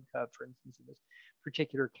to CodeCov, for instance, in this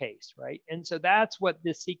particular case, right? And so that's what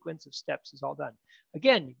this sequence of steps is all done.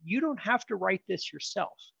 Again, you don't have to write this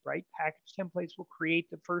yourself, right? Package templates will create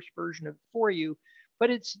the first version of it for you, but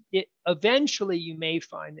eventually you may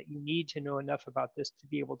find that you need to know enough about this to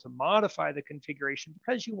be able to modify the configuration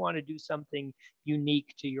because you want to do something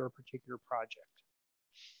unique to your particular project.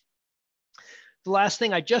 The last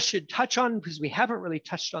thing I just should touch on, because we haven't really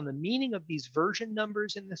touched on the meaning of these version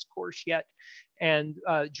numbers in this course yet. And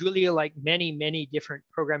Julia, like many, many different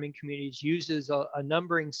programming communities, uses a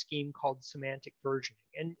numbering scheme called semantic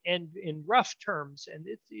versioning. And in rough terms, and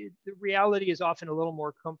the reality is often a little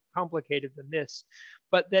more complicated than this,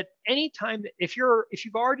 but that anytime, if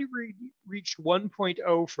you've already reached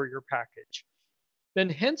 1.0 for your package, then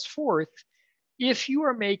henceforth, if you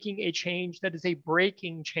are making a change that is a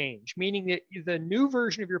breaking change, meaning that the new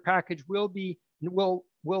version of your package will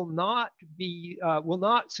not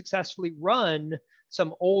successfully run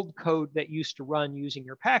some old code that used to run using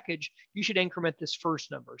your package, you should increment this first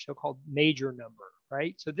number, so-called major number,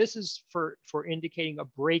 right? So this is for indicating a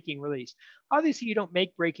breaking release. Obviously, you don't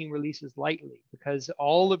make breaking releases lightly because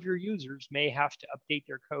all of your users may have to update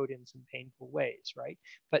their code in some painful ways, right?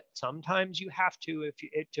 But sometimes you have to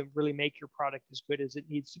to really make your product as good as it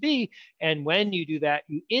needs to be. And when you do that,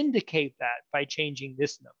 you indicate that by changing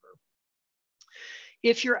this number.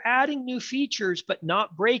 If you're adding new features but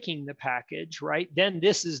not breaking the package, right, then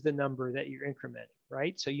this is the number that you're incrementing.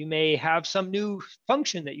 right? So you may have some new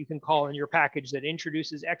function that you can call in your package that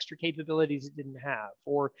introduces extra capabilities it didn't have,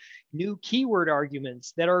 or new keyword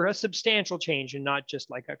arguments that are a substantial change and not just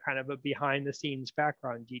like a kind of a behind the scenes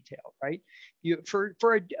background detail, right? For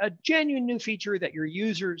a genuine new feature that your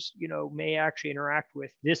users, may actually interact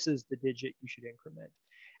with, this is the digit you should increment.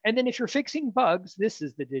 And then if you're fixing bugs, this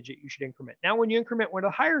is the digit you should increment. Now, when you increment one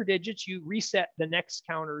of the higher digits, you reset the next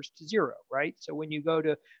counters to 0, right? So when you go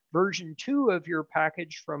to version 2 of your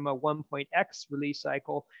package from a 1.x release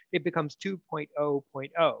cycle, it becomes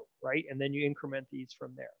 2.0.0, right? And then you increment these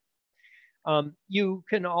from there. You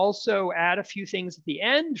can also add a few things at the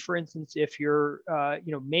end. For instance, if your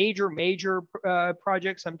major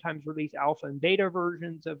projects sometimes release alpha and beta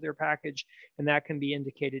versions of their package, and that can be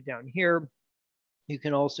indicated down here. You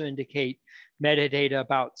can also indicate metadata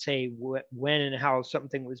about, say, when and how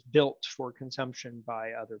something was built for consumption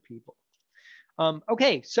by other people.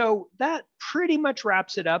 Okay, so that pretty much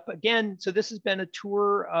wraps it up. Again, so this has been a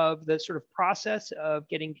tour of the sort of process of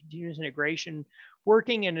getting continuous integration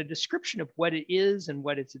working, and a description of what it is and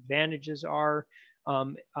what its advantages are.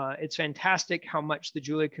 It's fantastic how much the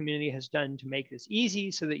Julia community has done to make this easy,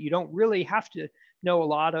 so that you don't really have to know a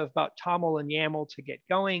lot about TOML and YAML to get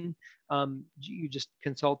going. You just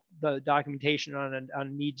consult the documentation on a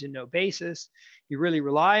need to know basis. You really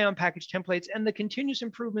rely on package templates and the continuous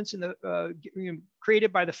improvements in the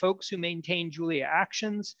created by the folks who maintain Julia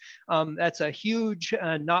Actions. That's a huge,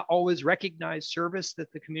 not always recognized service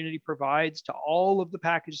that the community provides to all of the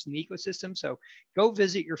packages in the ecosystem. So go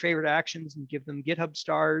visit your favorite actions and give them GitHub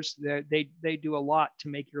stars. They do a lot to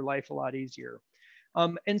make your life a lot easier.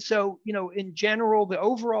 And so, in general, the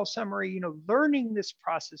overall summary, learning this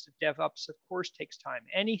process of DevOps, of course, takes time.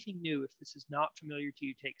 Anything new, if this is not familiar to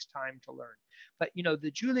you, takes time to learn. But,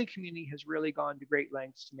 the Julia community has really gone to great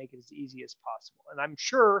lengths to make it as easy as possible. And I'm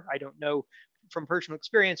sure, I don't know from personal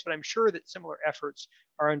experience, but I'm sure that similar efforts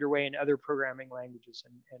are underway in other programming languages.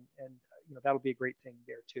 And that'll be a great thing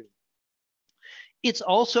there, too. It's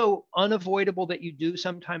also unavoidable that you do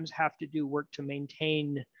sometimes have to do work to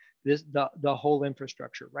maintain the whole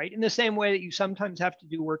infrastructure, right? In the same way that you sometimes have to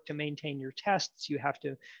do work to maintain your tests, you have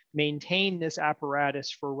to maintain this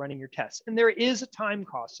apparatus for running your tests. And there is a time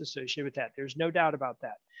cost associated with that. There's no doubt about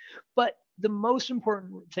that. But the most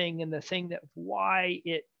important thing, and the thing that why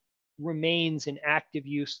it remains in active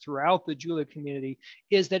use throughout the Julia community,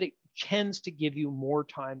 is that it tends to give you more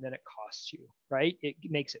time than it costs you, right? It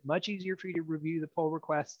makes it much easier for you to review the pull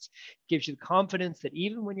requests. It gives you the confidence that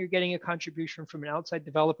even when you're getting a contribution from an outside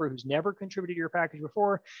developer who's never contributed to your package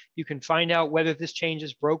before, you can find out whether this change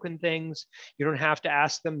has broken things. You don't have to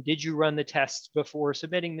ask them, did you run the tests before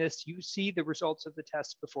submitting this? You see the results of the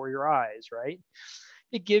tests before your eyes, right?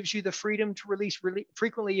 It gives you the freedom to release really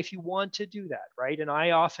frequently if you want to do that, right? And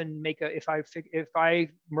I often make if I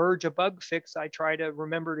merge a bug fix, I try to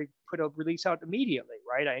remember to put a release out immediately,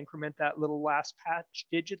 right? I increment that little last patch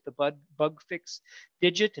digit, the bug fix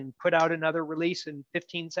digit, and put out another release. And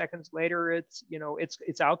 15 seconds later, it's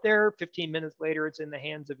out there. 15 minutes later, it's in the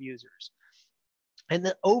hands of users. And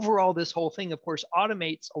then overall, this whole thing, of course,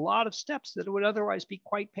 automates a lot of steps that would otherwise be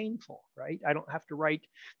quite painful, right? I don't have to write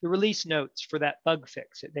the release notes for that bug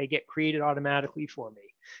fix. They get created automatically for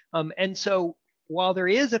me. And so while there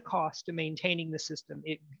is a cost to maintaining the system,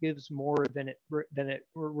 it gives more than it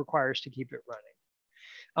requires to keep it running.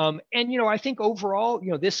 And I think overall,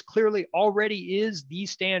 this clearly already is the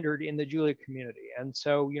standard in the Julia community. And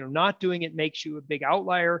so, not doing it makes you a big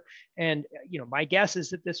outlier. And, my guess is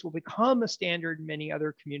that this will become a standard in many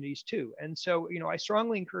other communities too. And so, I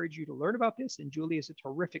strongly encourage you to learn about this. And Julia is a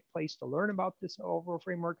terrific place to learn about this overall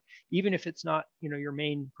framework, even if it's not, your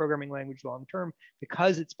main programming language long-term,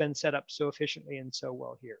 because it's been set up so efficiently and so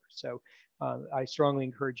well here. So I strongly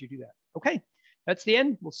encourage you to do that. Okay, that's the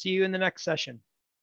end. We'll see you in the next session.